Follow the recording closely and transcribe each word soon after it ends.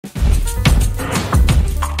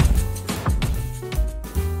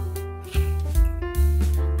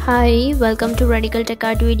Hi, welcome to Radical Tech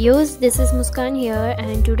Art Videos. This is Muskan here,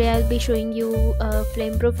 and today I'll be showing you a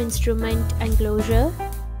flame-proof instrument enclosure.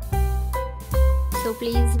 So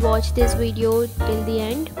please watch this video till the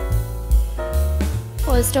end.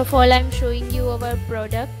 First of all, I'm showing you our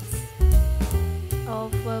products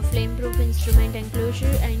of flame-proof instrument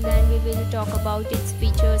enclosure, and then we will talk about its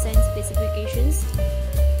features and specifications.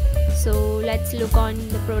 So let's look on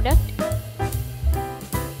the product.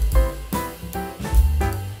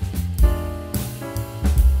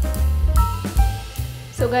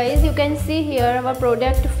 So guys, you can see here our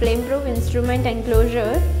product flame-proof instrument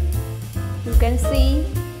enclosure. You can see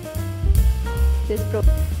this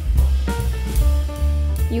product.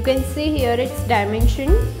 You can see here its dimension.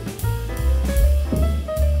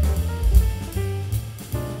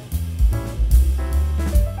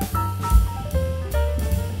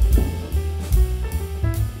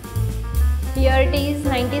 Here it is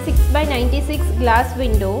 96 by 96 glass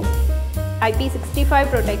window,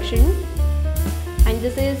 IP65 protection. And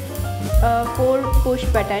this is a 4 push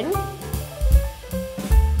button.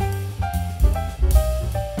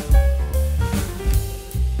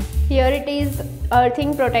 Here it is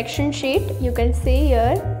earthing protection sheet, you can see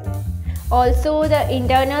here. Also the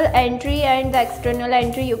internal entry and the external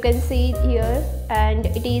entry you can see here, and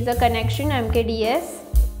it is a connection MKDS.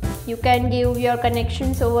 You can give your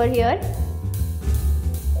connections over here.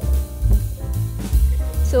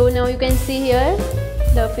 So now you can see here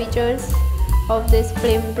the features of this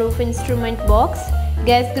flame-proof instrument box.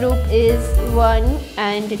 Gas group is 1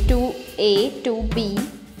 and 2A, 2B,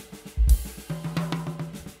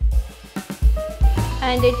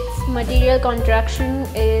 and its material contraction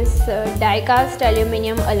is die-cast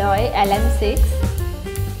aluminium alloy LM6.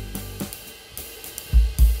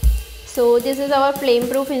 So this is our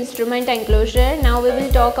flame-proof instrument enclosure. Now we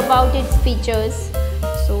will talk about its features.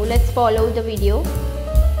 So let's follow the video.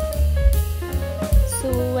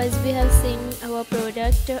 So as we have seen our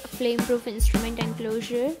product flame-proof instrument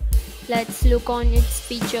enclosure, let's look on its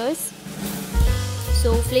features.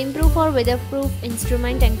 So flame-proof or weatherproof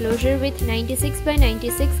instrument enclosure with 96 by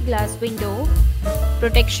 96 glass window.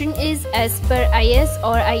 Protection is as per IS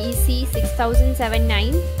or IEC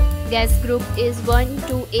 6079. Gas group is 1,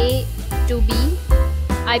 2A, 2B.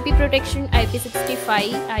 IP protection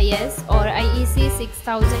IP65 IS or IEC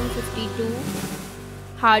 6052.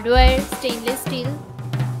 Hardware stainless steel.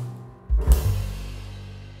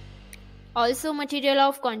 Also material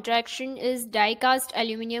of contraction is die-cast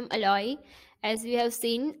aluminium alloy, as we have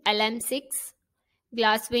seen, LM6.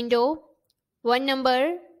 Glass window, one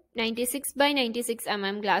number 96 by 96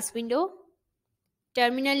 mm glass window.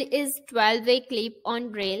 Terminal is 12-way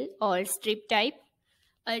clip-on rail or strip type.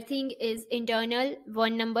 Earthing is internal,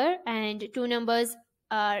 one number, and two numbers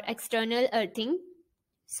are external earthing.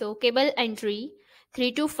 So cable entry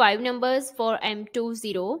 3 to 5 numbers for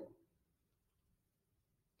M20.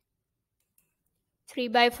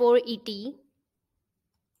 3x4 ET.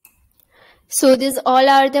 So these all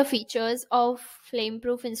are the features of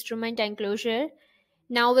flame-proof instrument enclosure.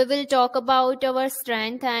 Now we will talk about our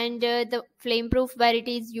strength and the flame-proof where it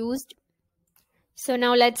is used. So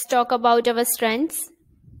now let's talk about our strengths.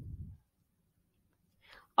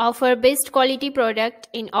 Offer best quality product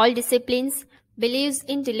in all disciplines. Believes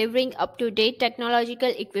in delivering up-to-date technological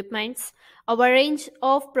equipments. Our range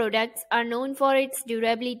of products are known for its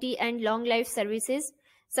durability and long life services,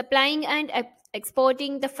 supplying and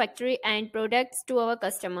exporting the factory and products to our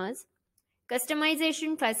customers.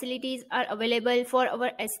 Customization facilities are available for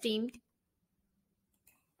our esteemed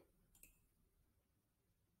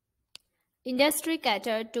industry.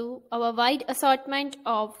 Cater to our wide assortment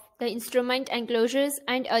of the instrument enclosures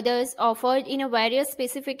and others offered in a various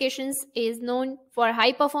specifications is known for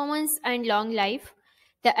high performance and long life.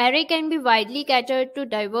 The array can be widely catered to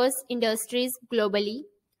diverse industries globally.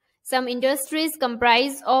 Some industries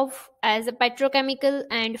comprise of as a petrochemical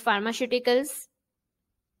and pharmaceuticals.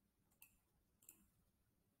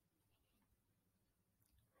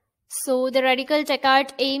 So the Radical Tech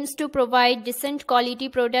Art aims to provide decent quality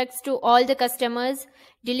products to all the customers,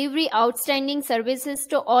 delivery outstanding services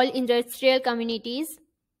to all industrial communities.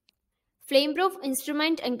 Flame-proof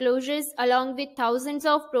instrument enclosures along with thousands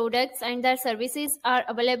of products and their services are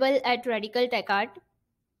available at Radical Tech Art.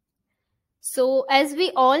 So as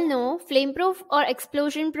we all know, flame-proof or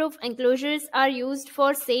explosion-proof enclosures are used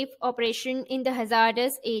for safe operation in the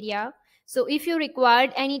hazardous area. So if you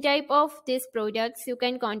required any type of these products, you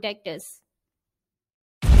can contact us.